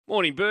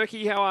Morning,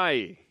 Burkey. How are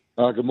you?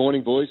 Good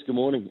morning, boys. Good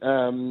morning.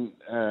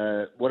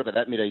 What about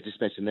that midday you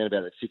just mentioned then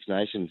about the Six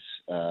Nations?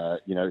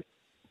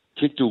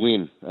 Kick to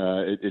win.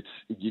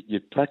 You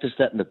practice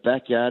that in the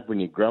backyard when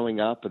you're growing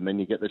up, and then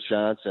you get the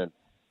chance and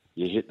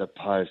you hit the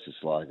post. It's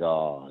like,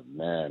 oh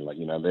man,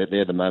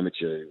 they're the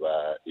moments you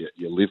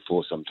live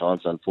for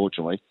sometimes.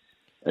 Unfortunately,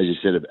 as you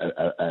said,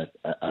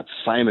 a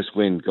famous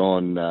win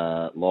gone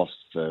lost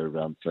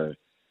for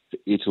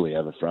Italy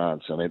over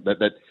France. I mean, but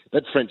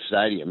that French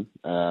stadium,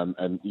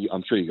 and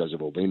I'm sure you guys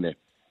have all been there.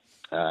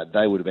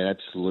 They would have been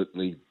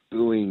absolutely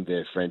booing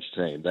their French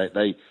team.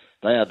 They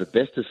are the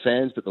best of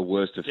fans, but the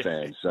worst of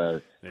fans. So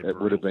it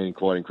would have been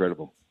quite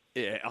incredible.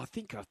 Yeah, I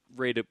think I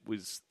read it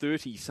was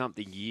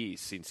 30-something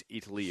years since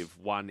Italy have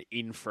won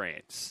in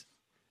France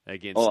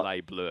against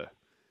Les Bleus.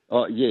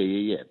 Oh,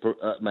 yeah.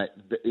 Mate,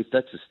 if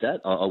that's a stat,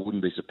 I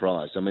wouldn't be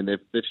surprised. I mean,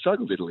 they've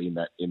struggled Italy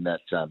in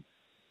that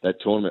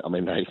tournament. I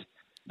mean,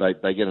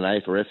 they get an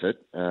A for effort,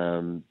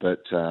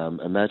 but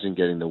imagine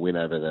getting the win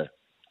over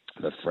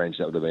the French.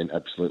 That would have been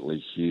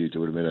absolutely huge. It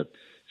would have been a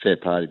fair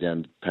party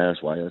down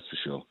Paris way, that's for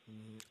sure.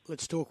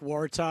 Let's talk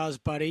Waratahs,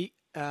 buddy.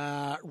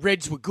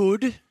 Reds were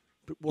good,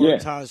 but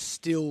Waratahs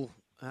still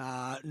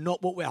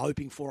not what we're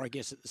hoping for, I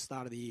guess, at the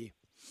start of the year.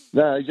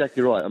 No,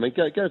 exactly right. I mean,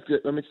 go.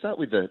 I mean, start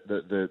with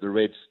the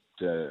Reds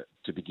to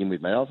begin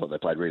with, mate. I thought they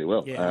played really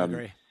well. Yeah, I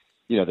agree.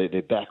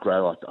 Their back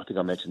row, I think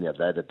I mentioned the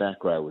other day, the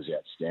back row was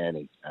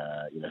outstanding.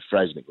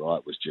 Fraser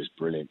McWright was just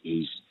brilliant.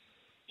 He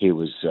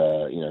was,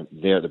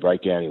 there at the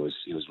breakdown. He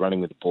was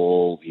running with the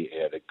ball. He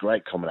had a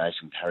great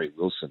combination with Harry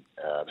Wilson,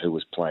 who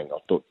was playing. I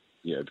thought,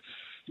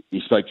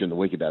 he spoke during the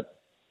week about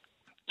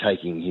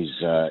taking his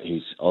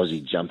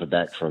Aussie jumper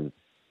back from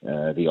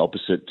the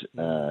opposite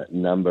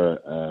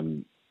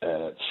number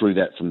through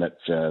that from that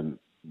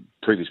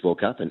previous World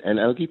Cup,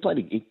 and he played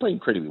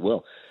incredibly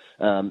well.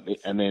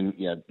 And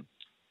then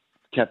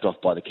capped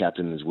off by the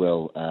captain as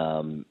well,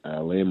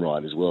 Liam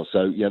Wright as well.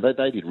 So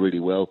they did really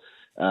well.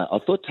 I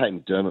thought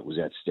Tate McDermott was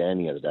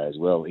outstanding the other day as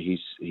well.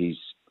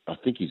 I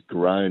think he's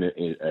grown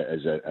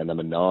as a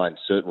number 9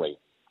 certainly.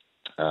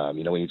 When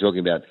you're talking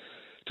about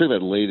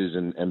leaders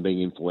and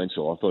being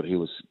influential, I thought it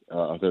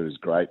was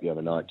great the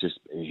other night. Just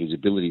his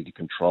ability to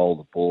control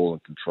the ball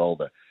and control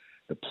the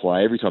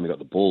play. Every time he got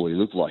the ball, he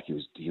looked like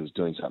he was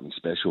doing something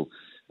special.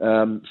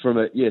 From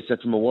a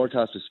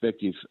Waratahs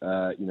perspective,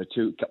 a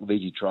couple of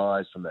easy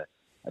tries from a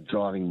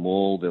driving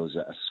maul. There was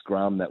a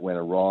scrum that went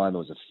awry, and there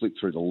was a flick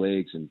through the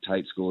legs, and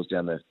Tate scores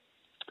down the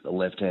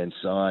left-hand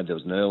side. There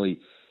was an early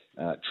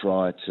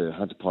try to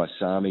Hunter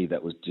Paisami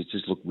that was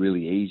just looked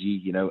really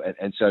easy,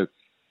 and so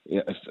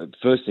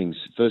first things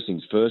first.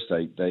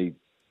 They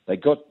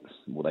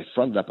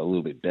fronted up a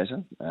little bit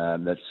better.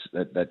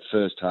 That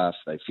first half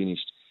they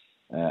finished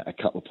a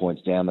couple of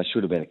points down. They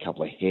should have been a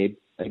couple ahead.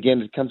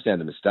 Again, it comes down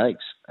to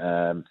mistakes,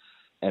 and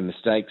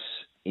mistakes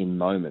in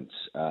moments,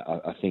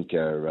 I think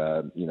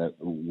are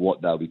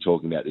what they'll be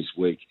talking about this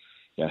week.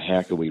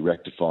 How can we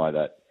rectify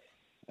that?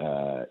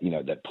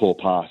 That poor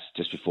pass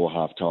just before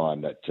half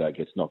time that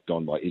gets knocked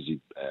on by Izzy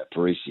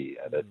Parisi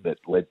that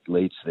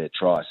leads to their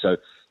try. So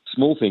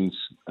small things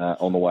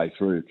on the way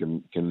through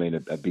can mean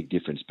a big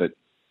difference. But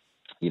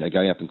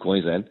going up in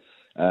Queensland,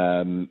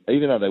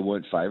 even though they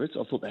weren't favourites,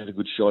 I thought they had a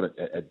good shot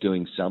at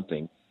doing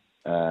something,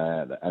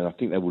 and I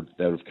think they would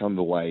have come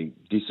away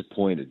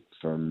disappointed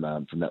from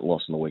that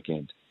loss on the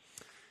weekend.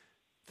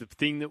 The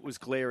thing that was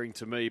glaring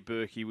to me,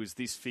 Berkey, was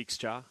this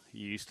fixture.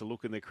 You used to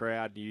look in the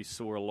crowd and you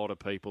saw a lot of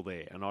people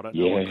there. And I don't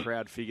know what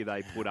crowd figure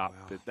they put up,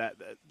 but that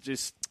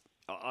just,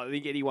 I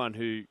think anyone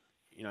who,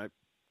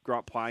 grew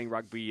up playing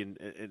rugby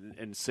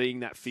and seeing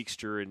that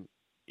fixture and,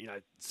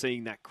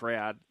 seeing that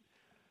crowd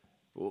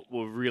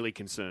were really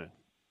concerned.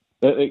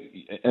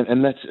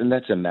 And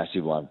that's a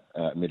massive one,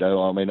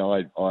 Mido. I mean,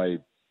 I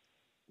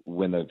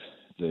when the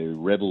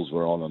Rebels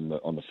were on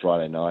the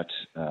Friday night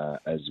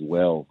as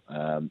well,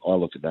 I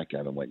looked at that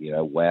game and went,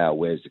 wow,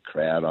 where's the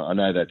crowd? I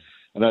know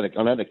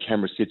the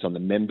camera sits on the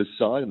members'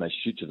 side and they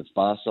shoot to the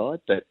far side,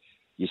 but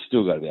you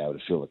still got to be able to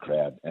feel the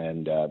crowd,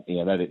 and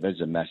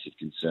that's a massive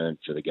concern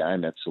for the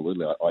game.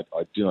 Absolutely,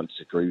 I do not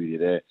disagree with you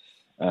there.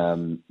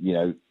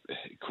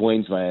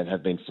 Queensland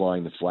have been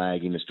flying the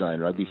flag in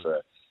Australian rugby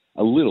for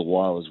a little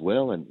while as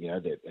well, and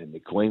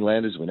the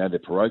Queenslanders, we know they're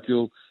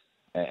parochial.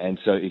 And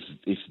so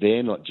if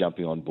they're not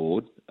jumping on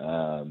board,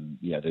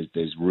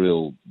 there's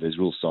real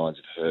signs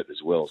of hurt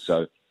as well.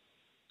 So,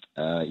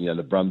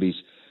 the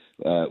Brumbies,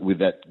 with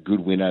that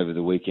good win over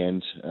the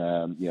weekend,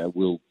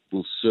 will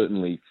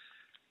certainly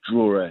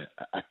draw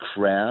a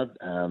crowd.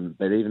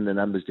 But even the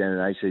numbers down in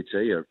ACT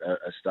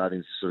are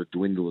starting to sort of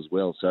dwindle as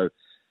well. So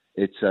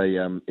it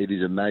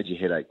is a major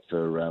headache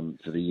for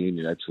the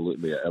union,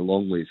 absolutely,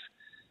 along with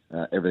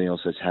everything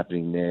else that's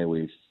happening there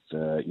with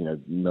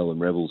Melbourne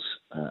Rebels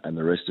and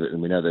the rest of it.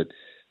 And we know that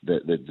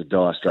the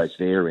dire straits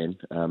they're in.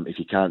 If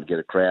you can't get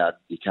a crowd,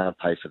 you can't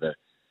pay for the,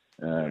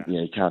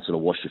 you can't sort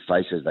of wash your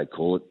face, as they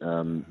call it,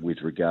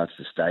 with regards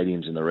to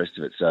stadiums and the rest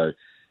of it. So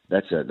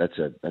that's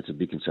a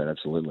big concern,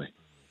 absolutely.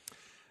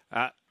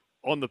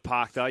 On the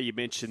park, though, you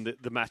mentioned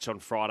the match on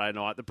Friday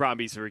night. The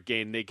Brumbies are,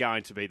 again, they're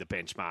going to be the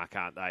benchmark,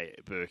 aren't they,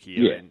 Burke?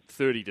 Yeah. And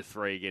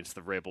 30-3 against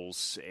the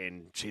Rebels,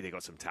 and, gee, they've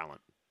got some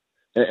talent.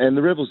 And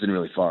the Rebels didn't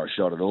really fire a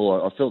shot at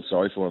all. I felt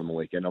sorry for them on the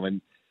weekend. I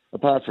mean,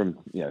 apart from,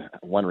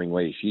 wondering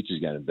where your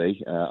future's going to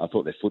be, I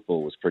thought their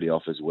football was pretty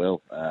off as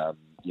well.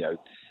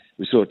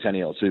 We saw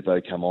Taniela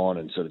Tupou come on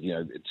and sort of,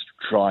 it's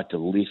tried to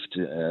lift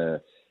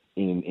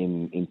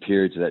in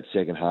periods of that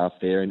second half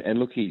there. And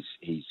look,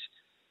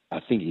 I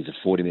think he's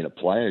a 40-minute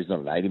player. He's not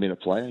an 80-minute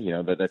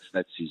player, but that's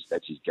his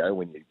go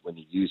when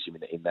you use him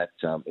in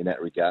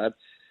that regard.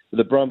 But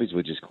the Brumbies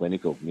were just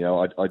clinical.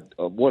 What I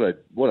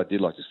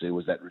did like to see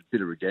was that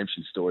bit of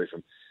redemption story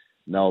from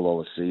Noel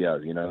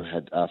Lolosio.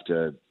 Had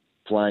after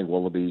playing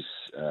Wallabies,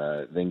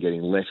 then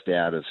getting left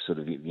out of sort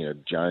of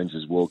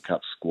Jones's World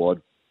Cup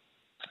squad,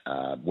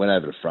 went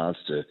over to France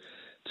to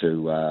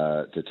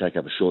take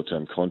up a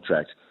short-term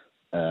contract.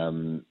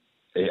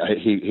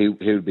 He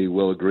would be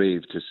well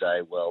aggrieved to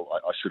say, well,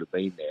 I should have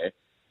been there.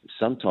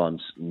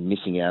 Sometimes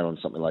missing out on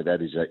something like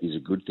that is a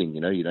good thing.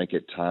 You don't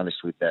get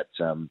tarnished with that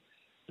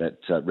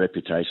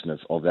reputation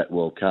of that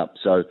World Cup.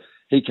 So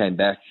he came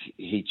back.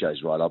 He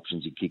chose right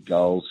options. He kicked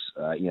goals.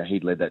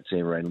 He'd led that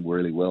team around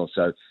really well.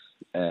 So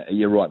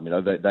you're right.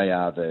 They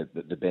are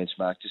the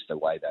benchmark. Just the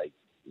way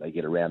they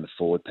get around the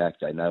forward pack.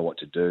 They know what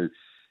to do,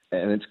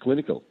 and it's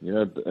clinical.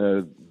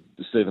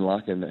 Stephen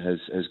Larkin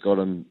has got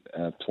them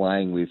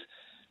playing with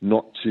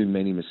not too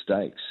many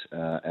mistakes,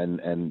 and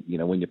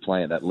when you're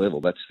playing at that level,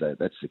 that's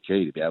the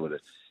key, to be able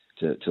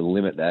to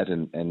limit that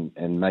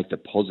and make the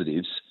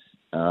positives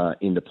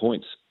into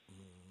points.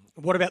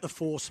 What about the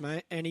Force,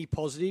 mate? Any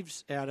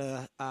positives out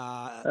of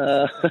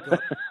got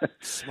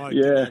smoked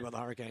by the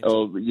Hurricanes?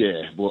 Oh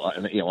yeah, well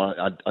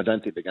I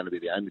don't think they're going to be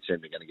the only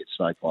team they're going to get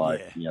smoked by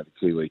the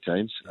Kiwi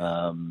teams.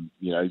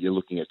 You're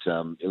looking at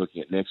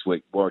next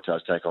week.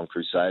 Waratahs take on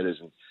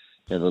Crusaders, and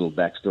the little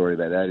backstory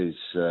about that is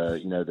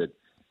the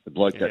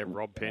bloke that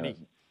Rob Penny.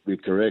 We're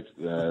correct.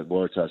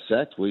 Waratahs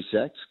sacked. We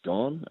sacked.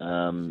 Gone.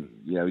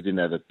 We didn't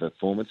have a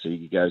performance, so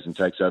he goes and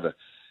takes over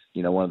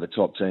one of the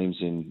top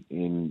teams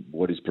in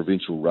what is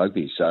provincial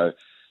rugby. So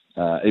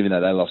even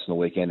though they lost on the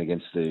weekend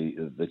against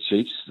the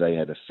Chiefs, they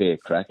had a fair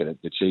crack at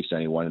it. The Chiefs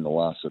only won in the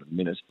last sort of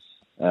minute.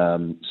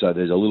 So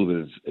there's a little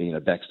bit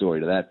of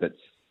backstory to that. But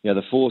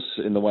the Force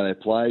in the way they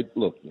played,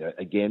 look,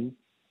 again,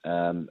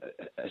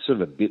 sort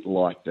of a bit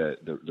like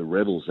the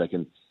Rebels. They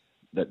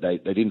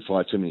didn't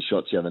fire too many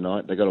shots the other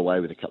night. They got away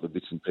with a couple of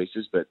bits and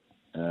pieces, but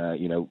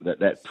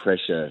that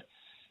pressure,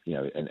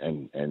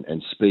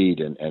 and speed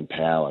and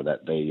power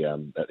that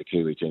the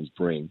Kiwi teams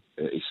bring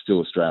is still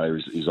Australia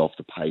is off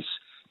the pace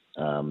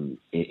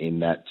in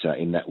that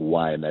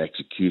way, and that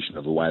execution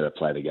of the way they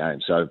play the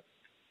game. So,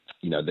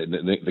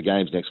 the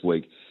games next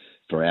week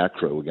for our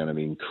crew are going to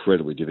be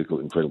incredibly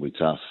difficult, incredibly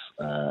tough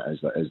as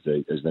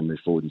they move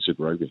forward in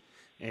Super Rugby.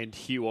 And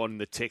Hugh on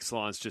the text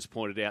lines just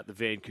pointed out the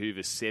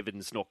Vancouver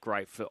Sevens not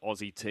great for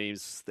Aussie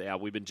teams. Our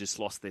women just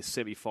lost their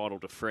semi-final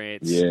to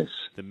France. Yes.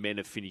 The men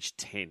have finished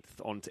 10th.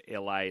 On to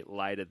LA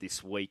later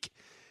this week.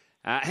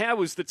 How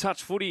was the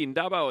touch footy in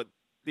Dubbo at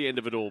the end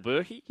of it all,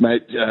 Berkey?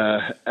 Mate,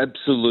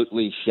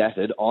 absolutely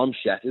shattered. I'm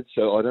shattered,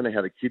 so I don't know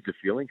how the kids are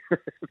feeling.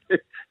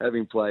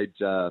 Having played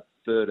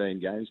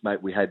 13 games,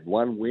 mate, we had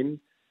one win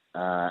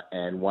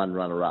and one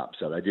runner-up,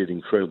 so they did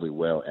incredibly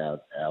well,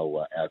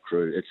 our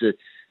crew.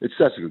 It's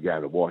such a good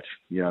game to watch.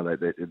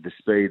 The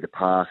speed, the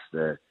pass,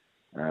 the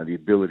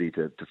ability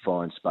to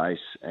find space,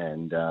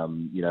 and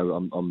I'm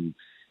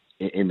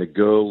in the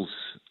girls'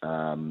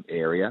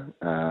 area.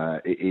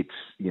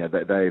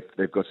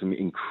 They've got some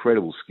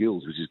incredible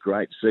skills, which is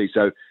great to see.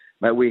 So,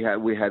 mate, we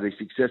had a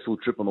successful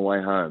trip on the way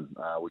home,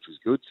 which was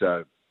good.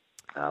 So,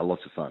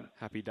 lots of fun.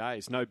 Happy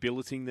days. No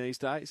billeting these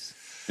days.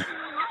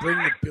 Bring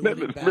the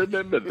billeting back.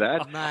 Remember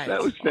that? Mate,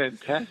 that was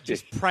fantastic.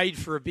 Just prayed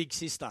for a big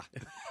sister.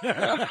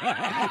 And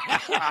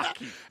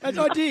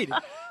I did.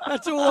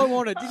 That's all I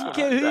wanted. Didn't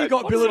care who you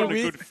got billeted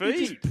with.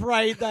 You just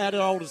prayed they had an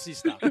older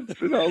sister.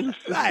 It's an older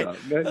sister. Mate,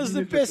 that was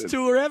the best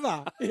tour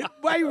ever.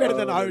 Way better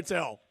than a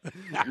hotel.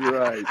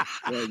 Right.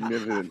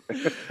 Magnificent.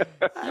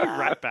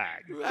 Rat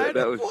bag.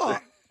 That was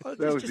what?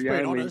 That was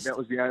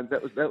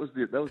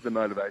the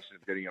motivation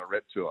of getting on a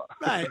rep tour.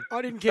 Mate,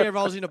 I didn't care if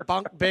I was in a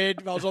bunk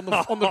bed, if I was on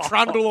the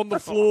trundle on the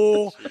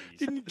floor.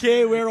 Didn't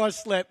care where I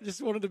slept.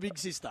 Just wanted a big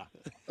sister.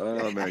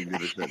 Oh,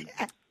 magnificent.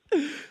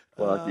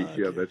 Well,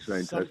 that's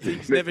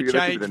fantastic. Never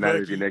changed. The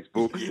name of your next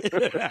book. Mate.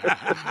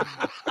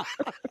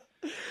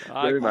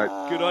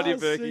 Good on you,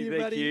 Berkey.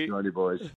 Thank you. Good on you, boys.